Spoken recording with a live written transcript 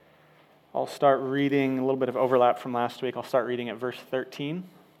I'll start reading a little bit of overlap from last week. I'll start reading at verse 13.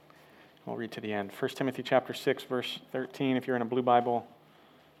 We'll read to the end. 1 Timothy chapter 6, verse 13. If you're in a blue Bible,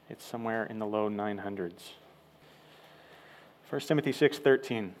 it's somewhere in the low 900s. 1 Timothy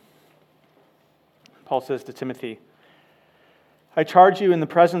 6:13. Paul says to Timothy, I charge you in the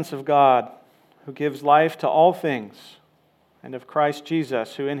presence of God, who gives life to all things, and of Christ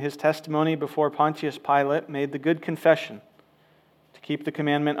Jesus, who in his testimony before Pontius Pilate made the good confession, to keep the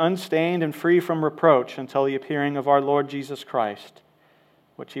commandment unstained and free from reproach until the appearing of our Lord Jesus Christ,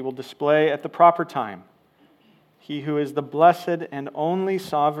 which he will display at the proper time. He who is the blessed and only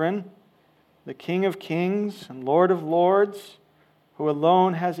sovereign, the King of kings and Lord of lords, who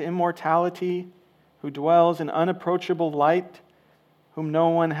alone has immortality, who dwells in unapproachable light, whom no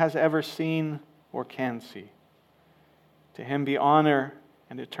one has ever seen or can see. To him be honor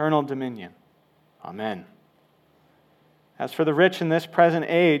and eternal dominion. Amen. As for the rich in this present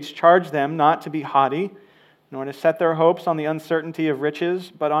age, charge them not to be haughty, nor to set their hopes on the uncertainty of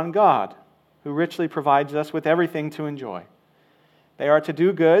riches, but on God, who richly provides us with everything to enjoy. They are to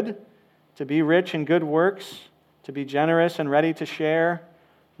do good, to be rich in good works, to be generous and ready to share,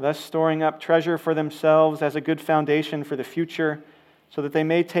 thus storing up treasure for themselves as a good foundation for the future, so that they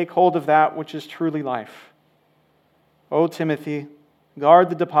may take hold of that which is truly life. O Timothy, guard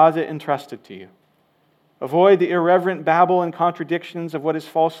the deposit entrusted to you. Avoid the irreverent babble and contradictions of what is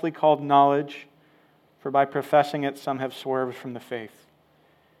falsely called knowledge, for by professing it some have swerved from the faith.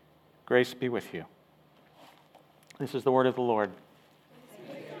 Grace be with you. This is the word of the Lord.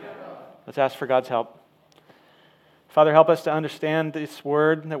 Let's ask for God's help. Father, help us to understand this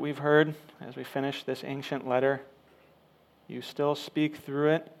word that we've heard as we finish this ancient letter. You still speak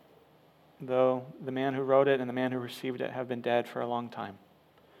through it, though the man who wrote it and the man who received it have been dead for a long time.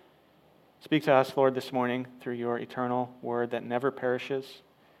 Speak to us, Lord, this morning through your eternal word that never perishes.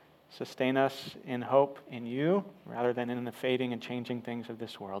 Sustain us in hope in you rather than in the fading and changing things of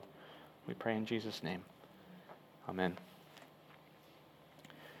this world. We pray in Jesus' name. Amen. I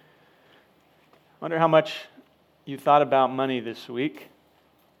wonder how much you thought about money this week,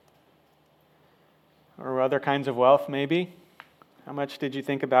 or other kinds of wealth maybe. How much did you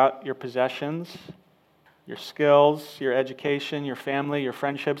think about your possessions, your skills, your education, your family, your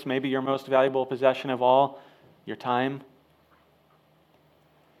friendships, maybe your most valuable possession of all, your time?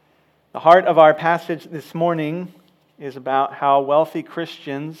 The heart of our passage this morning is about how wealthy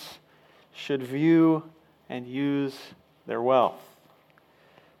Christians should view and use their wealth.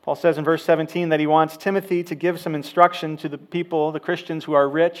 Paul says in verse 17 that he wants Timothy to give some instruction to the people, the Christians who are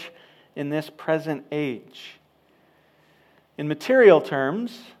rich in this present age. In material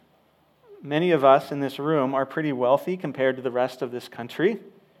terms, many of us in this room are pretty wealthy compared to the rest of this country,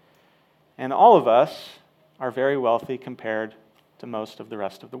 and all of us are very wealthy compared to most of the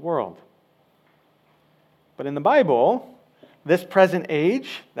rest of the world. But in the Bible, this present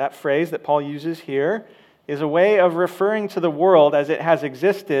age, that phrase that Paul uses here, is a way of referring to the world as it has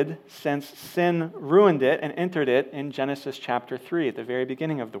existed since sin ruined it and entered it in Genesis chapter 3 at the very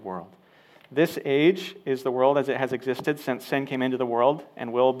beginning of the world. This age is the world as it has existed since sin came into the world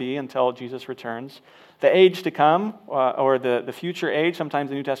and will be until Jesus returns. The age to come, or the future age, sometimes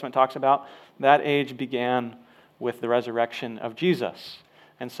the New Testament talks about, that age began with the resurrection of Jesus.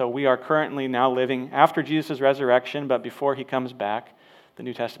 And so we are currently now living after Jesus' resurrection, but before he comes back, the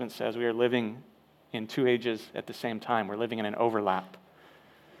New Testament says we are living in two ages at the same time. We're living in an overlap.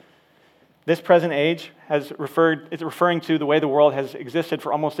 This present age is referring to the way the world has existed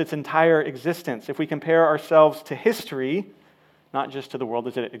for almost its entire existence. If we compare ourselves to history, not just to the world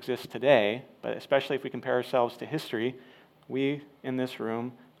as it exists today, but especially if we compare ourselves to history, we in this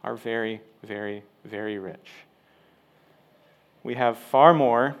room are very, very, very rich. We have far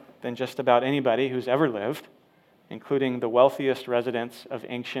more than just about anybody who's ever lived, including the wealthiest residents of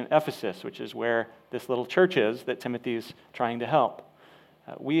ancient Ephesus, which is where this little church is that Timothy's trying to help.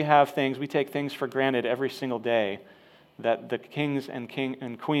 We take things for granted every single day that the kings and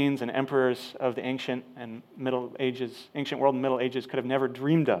queens and emperors of the ancient world and Middle Ages could have never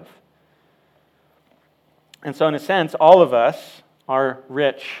dreamed of. And so in a sense, all of us are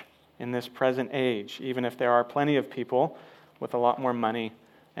rich in this present age, even if there are plenty of people with a lot more money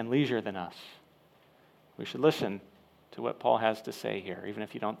and leisure than us. We should listen to what Paul has to say here, even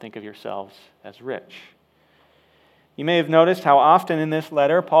if you don't think of yourselves as rich. You may have noticed how often in this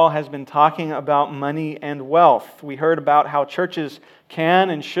letter Paul has been talking about money and wealth. We heard about how churches can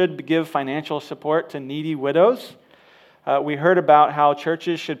and should give financial support to needy widows. We heard about how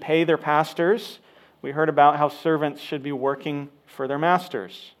churches should pay their pastors. We heard about how servants should be working for their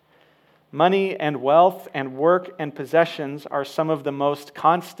masters. Money and wealth and work and possessions are some of the most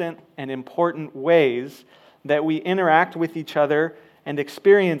constant and important ways that we interact with each other and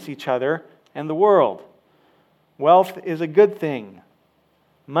experience each other and the world. Wealth is a good thing.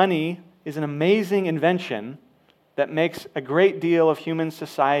 Money is an amazing invention that makes a great deal of human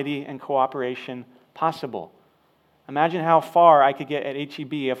society and cooperation possible. Imagine how far I could get at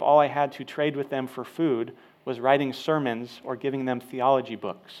HEB if all I had to trade with them for food was writing sermons or giving them theology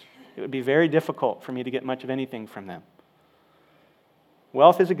books. It would be very difficult for me to get much of anything from them.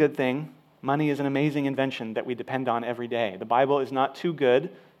 Wealth is a good thing. Money is an amazing invention that we depend on every day. The Bible is not too good.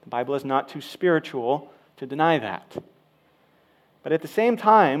 The Bible is not too spiritual to deny that. But at the same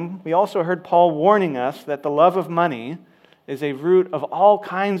time, we also heard Paul warning us that the love of money is a root of all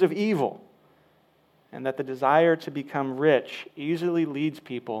kinds of evil, and that the desire to become rich easily leads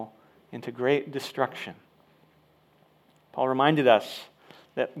people into great destruction. Paul reminded us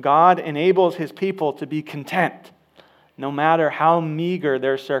that God enables his people to be content, no matter how meager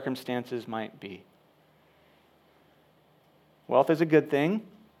their circumstances might be. Wealth is a good thing,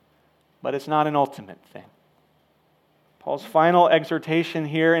 but it's not an ultimate thing. Paul's final exhortation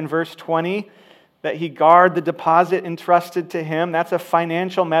here in verse 20, that he guard the deposit entrusted to him, that's a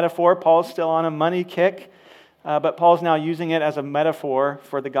financial metaphor. Paul's still on a money kick, but Paul's now using it as a metaphor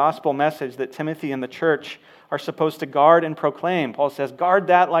for the gospel message that Timothy and the church are supposed to guard and proclaim. Paul says, guard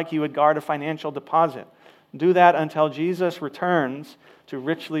that like you would guard a financial deposit. Do that until Jesus returns to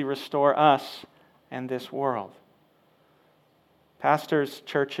richly restore us and this world. Pastors,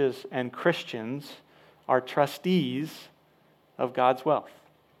 churches, and Christians are trustees of God's wealth.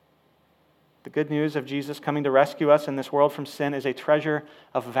 The good news of Jesus coming to rescue us in this world from sin is a treasure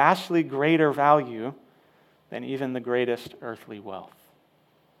of vastly greater value than even the greatest earthly wealth.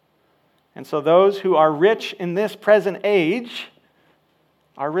 And so those who are rich in this present age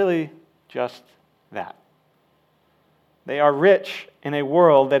are really just that. They are rich in a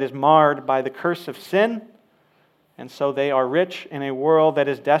world that is marred by the curse of sin, and so they are rich in a world that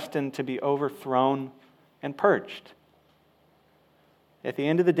is destined to be overthrown and purged. At the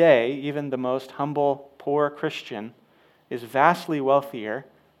end of the day, even the most humble, poor Christian is vastly wealthier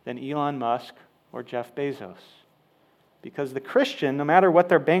than Elon Musk or Jeff Bezos. Because the Christian, no matter what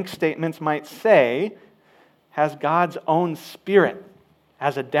their bank statements might say, has God's own Spirit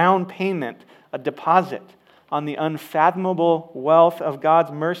as a down payment, a deposit on the unfathomable wealth of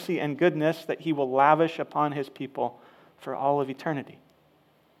God's mercy and goodness that He will lavish upon His people for all of eternity.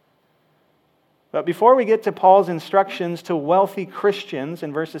 But before we get to Paul's instructions to wealthy Christians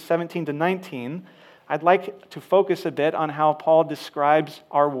in verses 17 to 19, I'd like to focus a bit on how Paul describes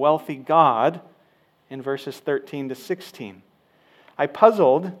our wealthy God in verses 13 to 16. I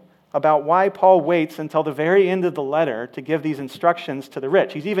puzzled about why Paul waits until the very end of the letter to give these instructions to the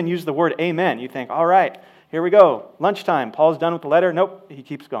rich. He's even used the word amen. You think, all right, here we go. Lunchtime. Paul's done with the letter. Nope, he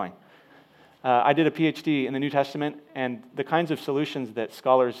keeps going. I did a PhD in the New Testament, and the kinds of solutions that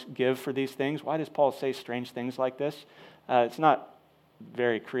scholars give for these things, why does Paul say strange things like this? It's not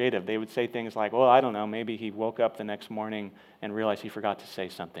very creative. They would say things like, well, I don't know, maybe he woke up the next morning and realized he forgot to say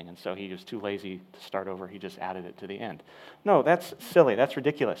something, and so he was too lazy to start over. He just added it to the end. No, that's silly. That's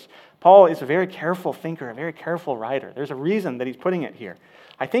ridiculous. Paul is a very careful thinker, a very careful writer. There's a reason that he's putting it here.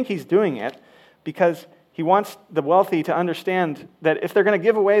 I think he's doing it because he wants the wealthy to understand that if they're going to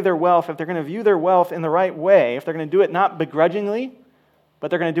give away their wealth, if they're going to view their wealth in the right way, if they're going to do it not begrudgingly, but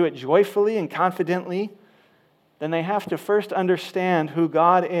they're going to do it joyfully and confidently, then they have to first understand who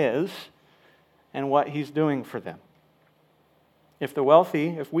God is and what He's doing for them. If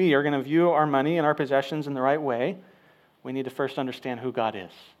we are going to view our money and our possessions in the right way, we need to first understand who God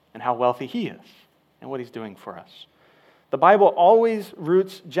is and how wealthy He is and what He's doing for us. The Bible always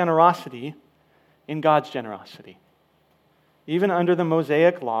roots generosity in God's generosity. Even under the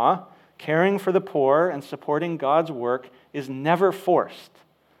Mosaic law, caring for the poor and supporting God's work is never forced.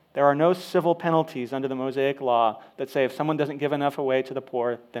 There are no civil penalties under the Mosaic law that say if someone doesn't give enough away to the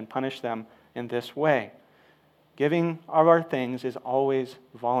poor, then punish them in this way. Giving of our things is always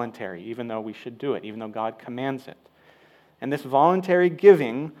voluntary, even though we should do it, even though God commands it. And this voluntary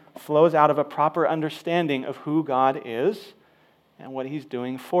giving flows out of a proper understanding of who God is and what He's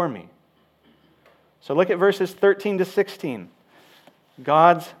doing for me. So look at verses 13 to 16.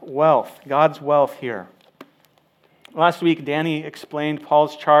 God's wealth here. Last week, Danny explained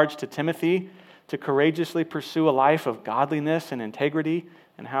Paul's charge to Timothy to courageously pursue a life of godliness and integrity,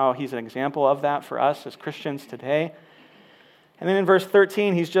 and how he's an example of that for us as Christians today. And then in verse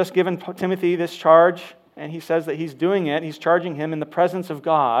 13, he's just given Timothy this charge, and he says that he's doing it, he's charging him in the presence of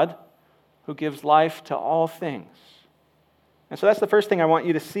God, who gives life to all things. And so that's the first thing I want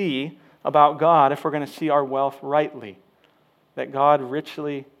you to see about God if we're going to see our wealth rightly. That God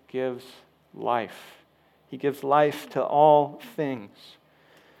richly gives life. He gives life to all things.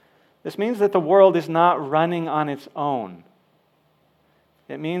 This means that the world is not running on its own.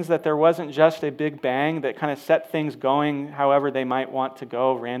 It means that there wasn't just a big bang that kind of set things going however they might want to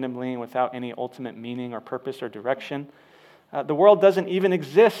go randomly without any ultimate meaning or purpose or direction. The world doesn't even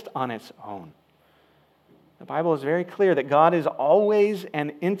exist on its own. The Bible is very clear that God is always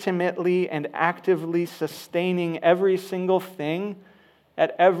and intimately and actively sustaining every single thing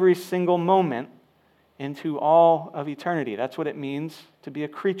at every single moment into all of eternity. That's what it means to be a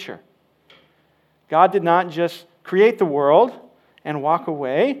creature. God did not just create the world and walk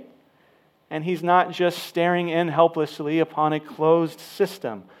away, and He's not just staring in helplessly upon a closed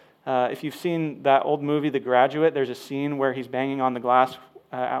system. If you've seen that old movie, The Graduate, there's a scene where he's banging on the glass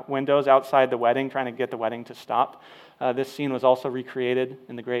windows outside the wedding, trying to get the wedding to stop. This scene was also recreated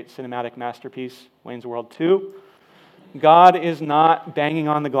in the great cinematic masterpiece, Wayne's World 2. God is not banging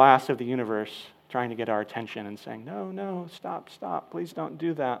on the glass of the universe, trying to get our attention and saying, no, stop, please don't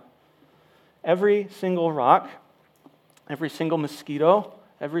do that. Every single rock, every single mosquito,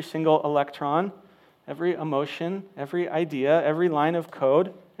 every single electron, every emotion, every idea, every line of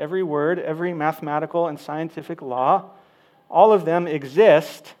code, every word, every mathematical and scientific law, all of them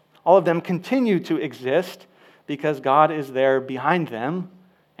exist, all of them continue to exist because God is there behind them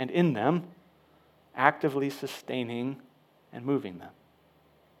and in them, actively sustaining and moving them.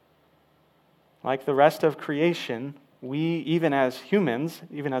 Like the rest of creation, we, even as humans,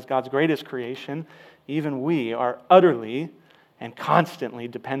 even as God's greatest creation, even we are utterly and constantly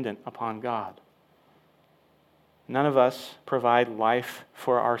dependent upon God. None of us provide life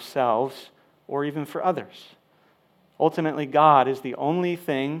for ourselves or even for others. Ultimately, God is the only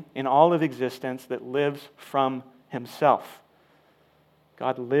thing in all of existence that lives from Himself.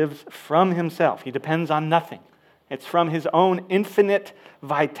 God lives from Himself. He depends on nothing. It's from His own infinite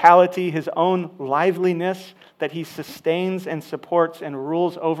vitality, His own liveliness, that He sustains and supports and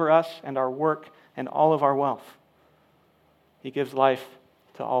rules over us and our work and all of our wealth. He gives life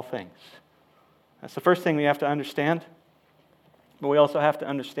to all things. That's the first thing we have to understand. But we also have to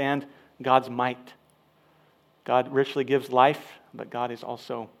understand God's might. God richly gives life, but God is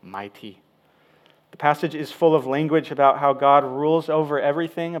also mighty. The passage is full of language about how God rules over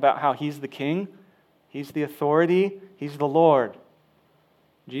everything, about how He's the King, He's the authority, He's the Lord.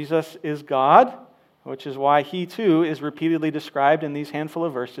 Jesus is God, which is why He too is repeatedly described in these handful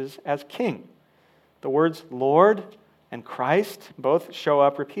of verses as King. The words Lord and Christ both show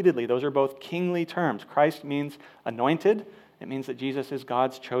up repeatedly. Those are both kingly terms. Christ means anointed. It means that Jesus is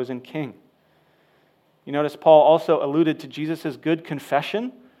God's chosen king. You notice Paul also alluded to Jesus' good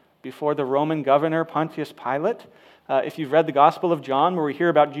confession before the Roman governor Pontius Pilate. If you've read the Gospel of John, where we hear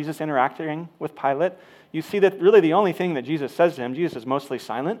about Jesus interacting with Pilate, you see that really the only thing that Jesus says to him, Jesus is mostly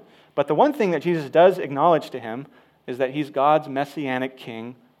silent, but the one thing that Jesus does acknowledge to him is that He's God's messianic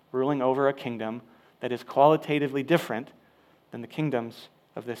king ruling over a kingdom that is qualitatively different than the kingdoms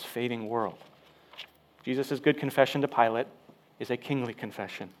of this fading world. Jesus' good confession to Pilate is a kingly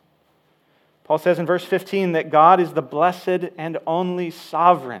confession. Paul says in verse 15 that God is the blessed and only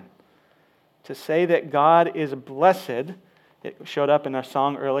sovereign. To say that God is blessed, it showed up in our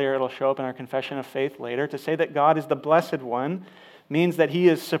song earlier, it'll show up in our confession of faith later. To say that God is the blessed one means that He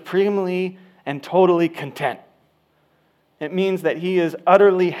is supremely and totally content. It means that He is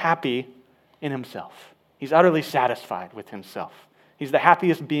utterly happy in Himself. He's utterly satisfied with Himself. He's the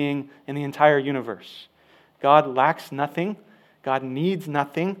happiest being in the entire universe. God lacks nothing. God needs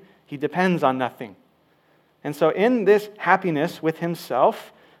nothing. He depends on nothing. And so in this happiness with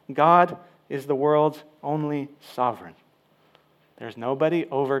Himself, God is the world's only sovereign. There's nobody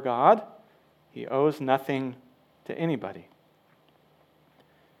over God. He owes nothing to anybody.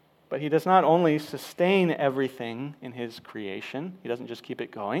 But He does not only sustain everything in His creation, He doesn't just keep it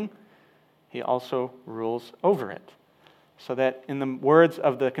going, He also rules over it. So that in the words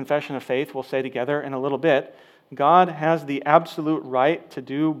of the Confession of Faith, we'll say together in a little bit, God has the absolute right to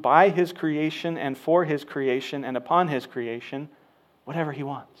do by His creation and for His creation and upon His creation whatever He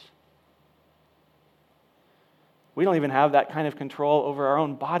wants. We don't even have that kind of control over our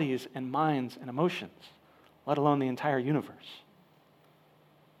own bodies and minds and emotions, let alone the entire universe.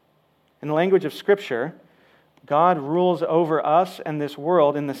 In the language of Scripture, God rules over us and this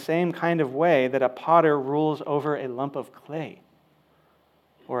world in the same kind of way that a potter rules over a lump of clay,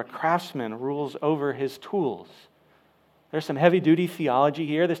 or a craftsman rules over his tools. There's some heavy-duty theology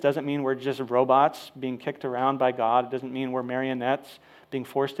here. This doesn't mean we're just robots being kicked around by God. It doesn't mean we're marionettes being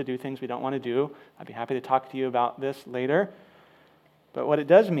forced to do things we don't want to do. I'd be happy to talk to you about this later. But what it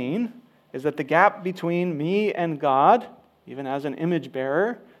does mean is that the gap between me and God, even as an image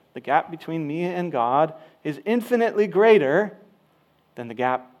bearer, the gap between me and God is infinitely greater than the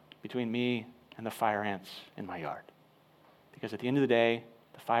gap between me and the fire ants in my yard. Because at the end of the day,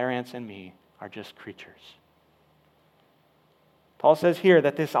 the fire ants and me are just creatures. Paul says here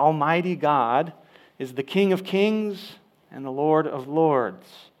that this almighty God is the King of kings and the Lord of lords.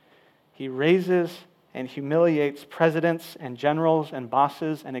 He raises and humiliates presidents and generals and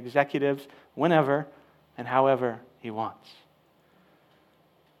bosses and executives whenever and however he wants.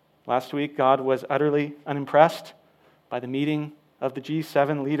 Last week, God was utterly unimpressed by the meeting of the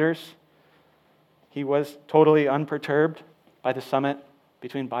G7 leaders. He was totally unperturbed by the summit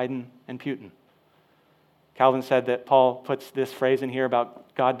between Biden and Putin. Calvin said that Paul puts this phrase in here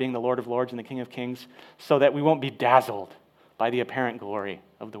about God being the Lord of lords and the King of kings so that we won't be dazzled by the apparent glory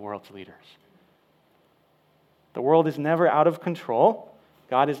of the world's leaders. The world is never out of control.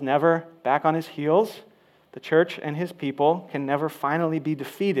 God is never back on his heels. The church and his people can never finally be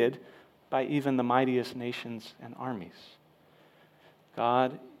defeated by even the mightiest nations and armies.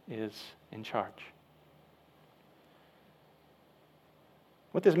 God is in charge.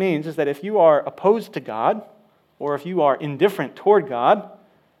 What this means is that if you are opposed to God, or if you are indifferent toward God,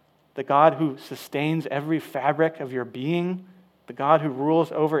 the God who sustains every fabric of your being, the God who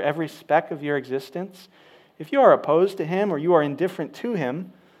rules over every speck of your existence, if you are opposed to him or you are indifferent to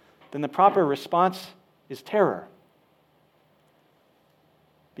him, then the proper response is terror.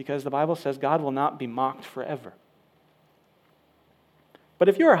 Because the Bible says God will not be mocked forever. But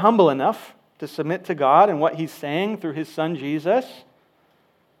if you are humble enough to submit to God and what he's saying through his son Jesus,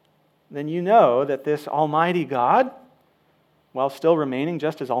 then you know that this almighty God, while still remaining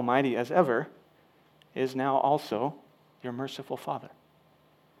just as almighty as ever, is now also your merciful Father.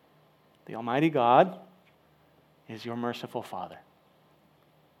 The almighty God is your merciful Father.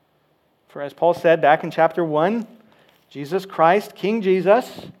 For as Paul said back in chapter 1, Jesus Christ, King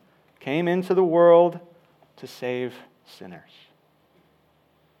Jesus, came into the world to save sinners.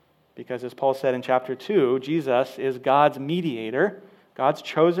 Because as Paul said in chapter 2, Jesus is God's mediator, God's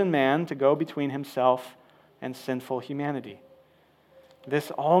chosen man to go between himself and sinful humanity.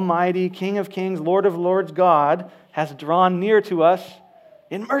 This almighty King of kings, Lord of lords God has drawn near to us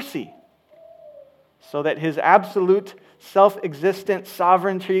in mercy, so that his absolute self-existent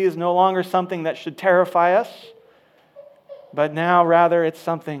sovereignty is no longer something that should terrify us, but now rather it's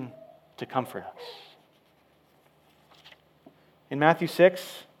something to comfort us. In Matthew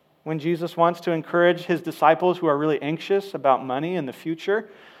 6, when Jesus wants to encourage his disciples who are really anxious about money and the future,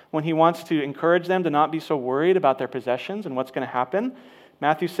 when he wants to encourage them to not be so worried about their possessions and what's going to happen,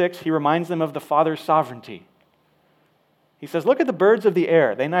 Matthew 6, he reminds them of the Father's sovereignty. He says, "Look at the birds of the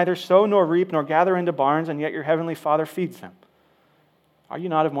air. They neither sow nor reap nor gather into barns, and yet your heavenly Father feeds them. Are you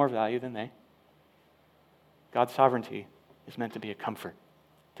not of more value than they?" God's sovereignty is meant to be a comfort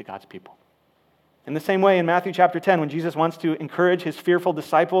to God's people. In the same way, in Matthew chapter 10, when Jesus wants to encourage his fearful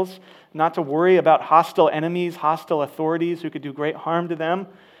disciples not to worry about hostile enemies, hostile authorities who could do great harm to them,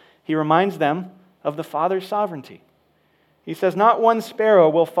 he reminds them of the Father's sovereignty. He says, "Not one sparrow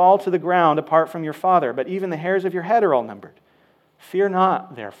will fall to the ground apart from your Father, but even the hairs of your head are all numbered. Fear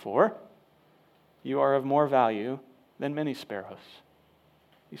not, therefore, you are of more value than many sparrows."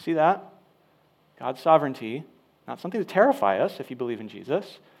 You see that? God's sovereignty, not something to terrify us if you believe in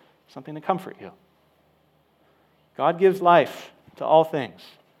Jesus, something to comfort you. God gives life to all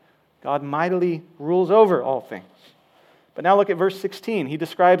things. God mightily rules over all things. But now look at verse 16. He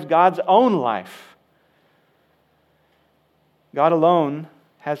describes God's own life. God alone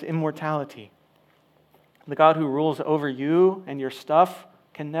has immortality. The God who rules over you and your stuff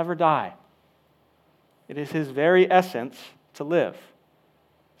can never die. It is his very essence to live.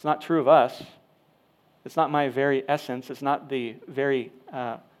 It's not true of us. It's not my very essence. It's not the very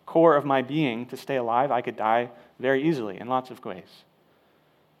core of my being to stay alive. I could die very easily in lots of ways.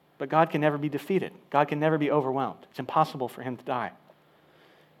 But God can never be defeated. God can never be overwhelmed. It's impossible for him to die.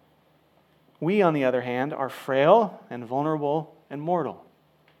 We, on the other hand, are frail and vulnerable and mortal.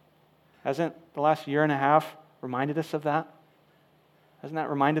 Hasn't the last year and a half reminded us of that? Hasn't that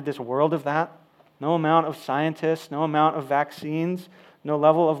reminded this world of that? No amount of scientists, no amount of vaccines, no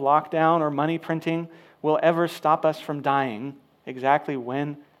level of lockdown or money printing will ever stop us from dying exactly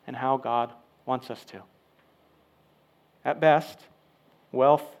when and how God wants us to. At best,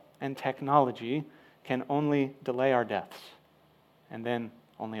 wealth and technology can only delay our deaths, and then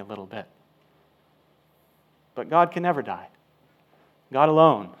only a little bit. But God can never die. God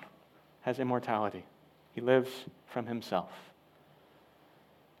alone has immortality. He lives from himself.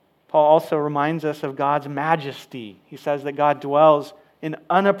 Paul also reminds us of God's majesty. He says that God dwells in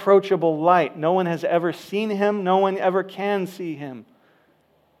unapproachable light. No one has ever seen him. No one ever can see him.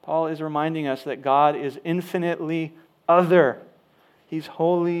 Paul is reminding us that God is infinitely other. He's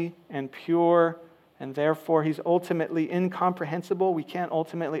holy and pure, and therefore he's ultimately incomprehensible. We can't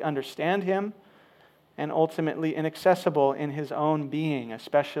ultimately understand him, and ultimately inaccessible in his own being,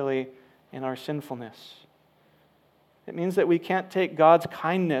 especially in our sinfulness. It means that we can't take God's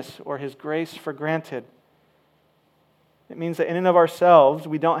kindness or his grace for granted. It means that in and of ourselves,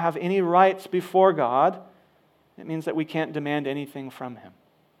 we don't have any rights before God. It means that we can't demand anything from him.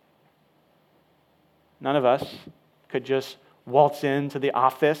 None of us could just waltz into the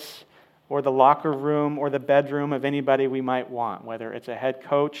office or the locker room or the bedroom of anybody we might want, whether it's a head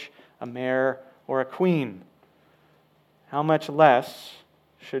coach, a mayor, or a queen. How much less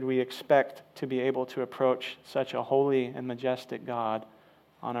should we expect to be able to approach such a holy and majestic God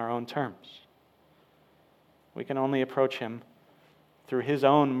on our own terms? We can only approach him through his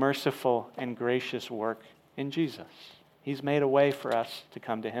own merciful and gracious work in Jesus. He's made a way for us to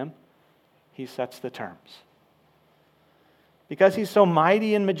come to him. He sets the terms. Because he's so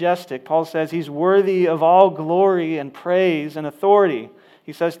mighty and majestic, Paul says he's worthy of all glory and praise and authority.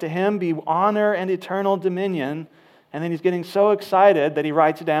 He says to him be honor and eternal dominion. And then he's getting so excited that he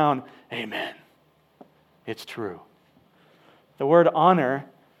writes down, Amen. It's true. The word honor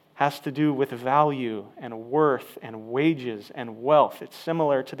has to do with value and worth and wages and wealth. It's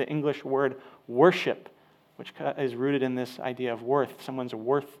similar to the English word worship, which is rooted in this idea of worth, someone's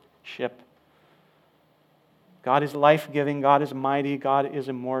worthship. God is life-giving, God is mighty, God is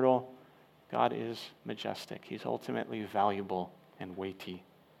immortal, God is majestic. He's ultimately valuable and weighty.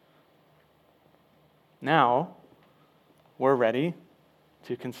 Now, we're ready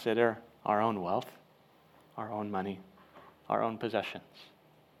to consider our own wealth, our own money, our own possessions.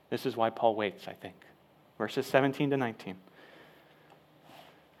 This is why Paul waits, I think. Verses 17 to 19.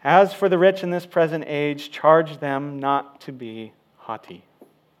 As for the rich in this present age, charge them not to be haughty.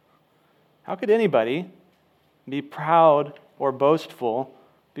 How could anybody be proud or boastful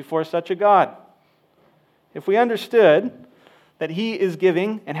before such a God? If we understood that he is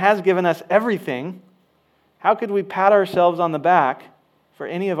giving and has given us everything, how could we pat ourselves on the back for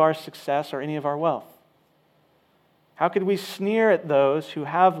any of our success or any of our wealth? How could we sneer at those who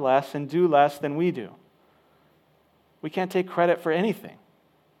have less and do less than we do? We can't take credit for anything.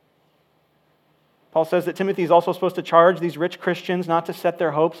 Paul says that Timothy is also supposed to charge these rich Christians not to set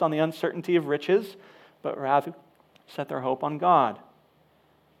their hopes on the uncertainty of riches, but rather set their hope on God.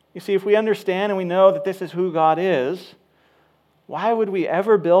 You see, if we understand and we know that this is who God is, why would we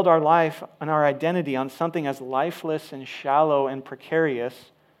ever build our life and our identity on something as lifeless and shallow and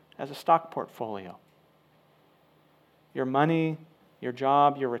precarious as a stock portfolio? Your money, your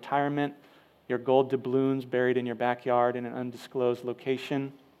job, your retirement, your gold doubloons buried in your backyard in an undisclosed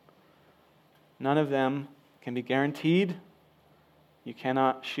location, none of them can be guaranteed. You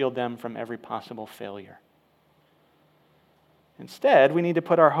cannot shield them from every possible failure. Instead, we need to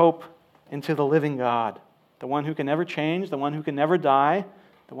put our hope into the living God, the one who can never change, the one who can never die,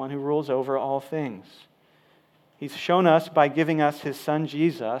 the one who rules over all things. He's shown us by giving us his son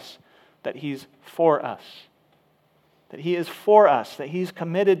Jesus that he's for us, that he is for us, that he's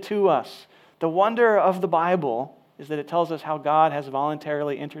committed to us. The wonder of the Bible is that it tells us how God has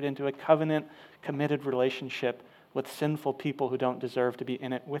voluntarily entered into a covenant, committed relationship with sinful people who don't deserve to be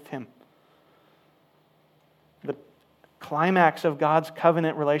in it with him. The climax of God's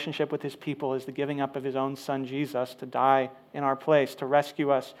covenant relationship with his people is the giving up of his own son Jesus to die in our place, to rescue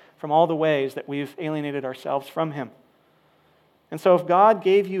us from all the ways that we've alienated ourselves from him. And so if God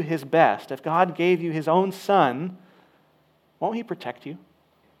gave you his best, if God gave you his own son, won't he protect you?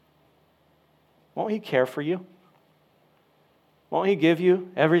 Won't he care for you? Won't he give you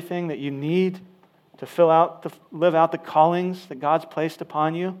everything that you need to live out the callings that God's placed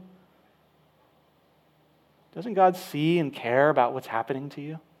upon you? Doesn't God see and care about what's happening to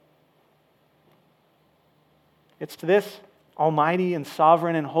you? It's to this almighty and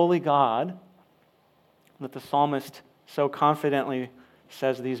sovereign and holy God that the psalmist so confidently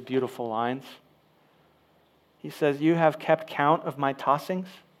says these beautiful lines. He says, "You have kept count of my tossings.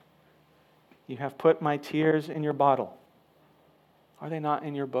 You have put my tears in your bottle. Are they not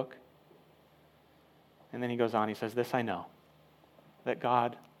in your book?" And then he goes on, he says, "This I know, that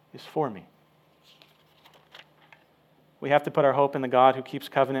God is for me." We have to put our hope in the God who keeps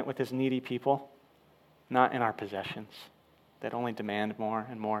covenant with his needy people, not in our possessions that only demand more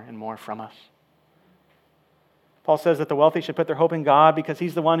and more and more from us. Paul says that the wealthy should put their hope in God because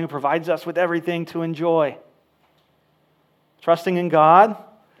he's the one who provides us with everything to enjoy. Trusting in God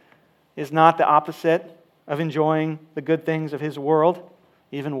is not the opposite of enjoying the good things of his world,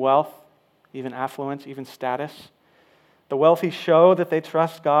 even wealth, even affluence, even status. The wealthy show that they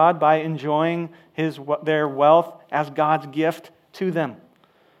trust God by enjoying their wealth as God's gift to them,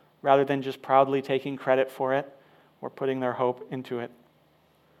 rather than just proudly taking credit for it or putting their hope into it.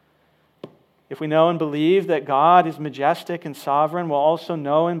 If we know and believe that God is majestic and sovereign, we'll also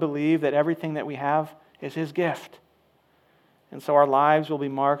know and believe that everything that we have is his gift. And so our lives will be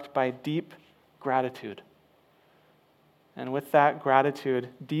marked by deep gratitude. And with that gratitude,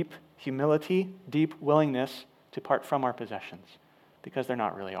 deep humility, deep willingness to part from our possessions, because they're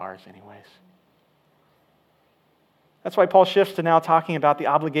not really ours anyways. That's why Paul shifts to now talking about the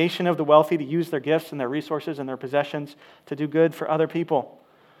obligation of the wealthy to use their gifts and their resources and their possessions to do good for other people.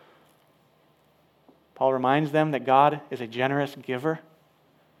 Paul reminds them that God is a generous giver,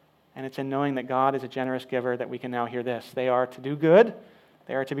 and it's in knowing that God is a generous giver that we can now hear this. They are to do good,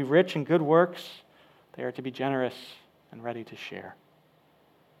 they are to be rich in good works, they are to be generous and ready to share.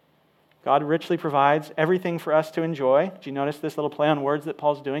 God richly provides everything for us to enjoy. Do you notice this little play on words that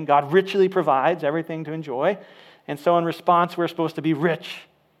Paul's doing? God richly provides everything to enjoy. And so in response, we're supposed to be rich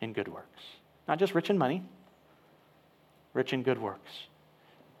in good works. Not just rich in money, rich in good works.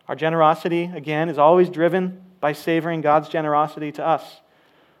 Our generosity, again, is always driven by savoring God's generosity to us.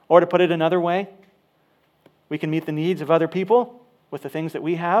 Or to put it another way, we can meet the needs of other people with the things that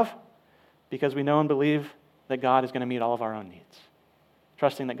we have because we know and believe that God is going to meet all of our own needs.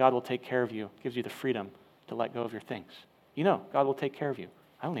 Trusting that God will take care of you gives you the freedom to let go of your things. You know, God will take care of you.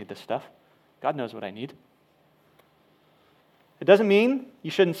 I don't need this stuff. God knows what I need. It doesn't mean you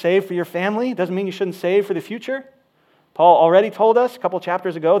shouldn't save for your family. It doesn't mean you shouldn't save for the future. Paul already told us a couple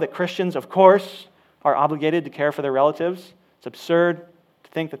chapters ago that Christians, of course, are obligated to care for their relatives. It's absurd to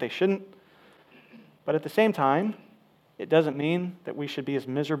think that they shouldn't. But at the same time, it doesn't mean that we should be as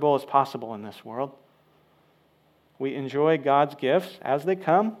miserable as possible in this world. We enjoy God's gifts as they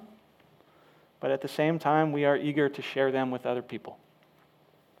come, but at the same time, we are eager to share them with other people.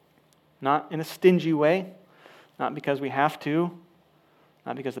 Not in a stingy way, not because we have to,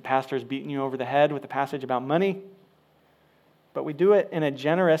 not because the pastor is beating you over the head with a passage about money, but we do it in a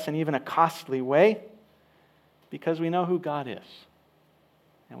generous and even a costly way because we know who God is,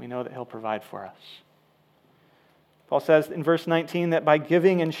 and we know that he'll provide for us. Paul says in verse 19 that by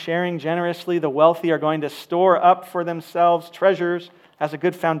giving and sharing generously, the wealthy are going to store up for themselves treasures as a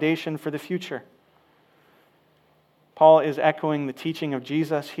good foundation for the future. Paul is echoing the teaching of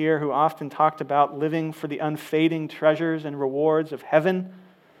Jesus here, who often talked about living for the unfading treasures and rewards of heaven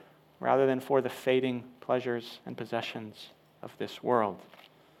rather than for the fading pleasures and possessions of this world.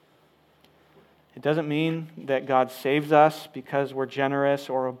 It doesn't mean that God saves us because we're generous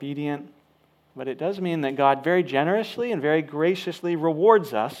or obedient, but it does mean that God very generously and very graciously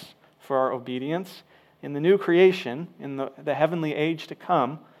rewards us for our obedience in the new creation, in the heavenly age to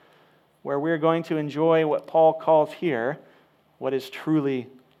come, where we're going to enjoy what Paul calls here, what is truly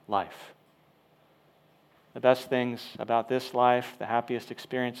life. The best things about this life, the happiest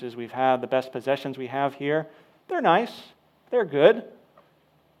experiences we've had, the best possessions we have here, they're nice, they're good,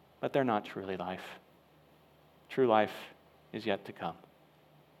 but they're not truly life. True life is yet to come.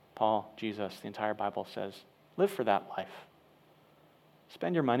 Paul, Jesus, the entire Bible says, live for that life.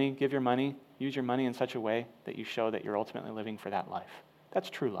 Spend your money, give your money, use your money in such a way that you show that you're ultimately living for that life.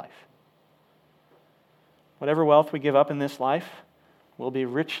 That's true life. Whatever wealth we give up in this life will be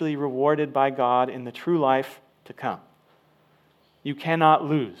richly rewarded by God in the true life to come. You cannot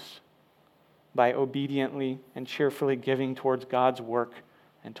lose by obediently and cheerfully giving towards God's work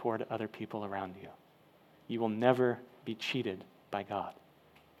and toward other people around you. You will never be cheated by God.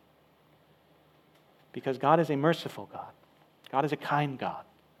 Because God is a merciful God. God is a kind God.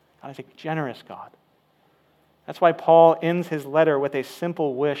 God is a generous God. That's why Paul ends his letter with a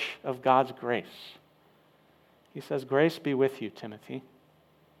simple wish of God's grace. He says, "Grace be with you, Timothy.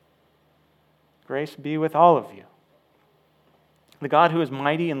 Grace be with all of you." The God who is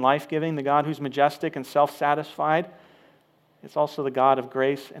mighty and life-giving, the God who's majestic and self-satisfied, it's also the God of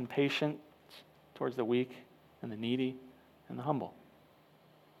grace and patience towards the weak and the needy and the humble.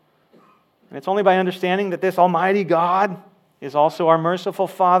 And it's only by understanding that this almighty God is also our merciful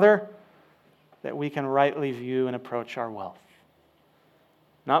Father that we can rightly view and approach our wealth.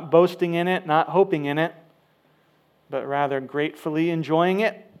 Not boasting in it, not hoping in it, but rather gratefully enjoying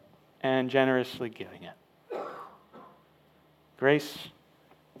it and generously giving it. Grace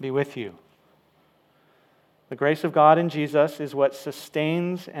be with you. The grace of God in Jesus is what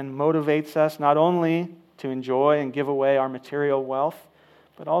sustains and motivates us not only to enjoy and give away our material wealth,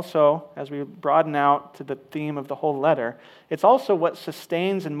 But also, as we broaden out to the theme of the whole letter, it's also what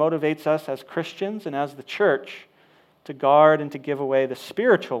sustains and motivates us as Christians and as the church to guard and to give away the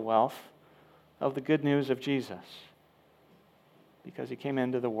spiritual wealth of the good news of Jesus, because he came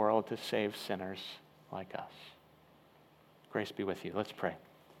into the world to save sinners like us. Grace be with you. Let's pray.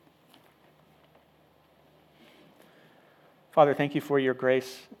 Father, thank you for your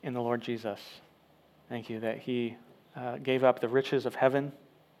grace in the Lord Jesus. Thank you that he gave up the riches of heaven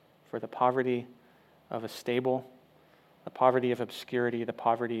for the poverty of a stable, the poverty of obscurity, the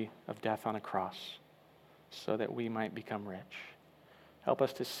poverty of death on a cross, so that we might become rich. Help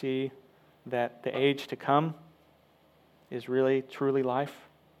us to see that the age to come is really, truly life.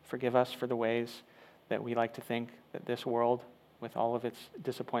 Forgive us for the ways that we like to think that this world, with all of its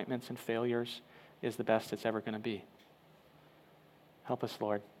disappointments and failures, is the best it's ever going to be. Help us,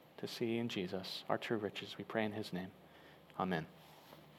 Lord, to see in Jesus our true riches. We pray in his name. Amen.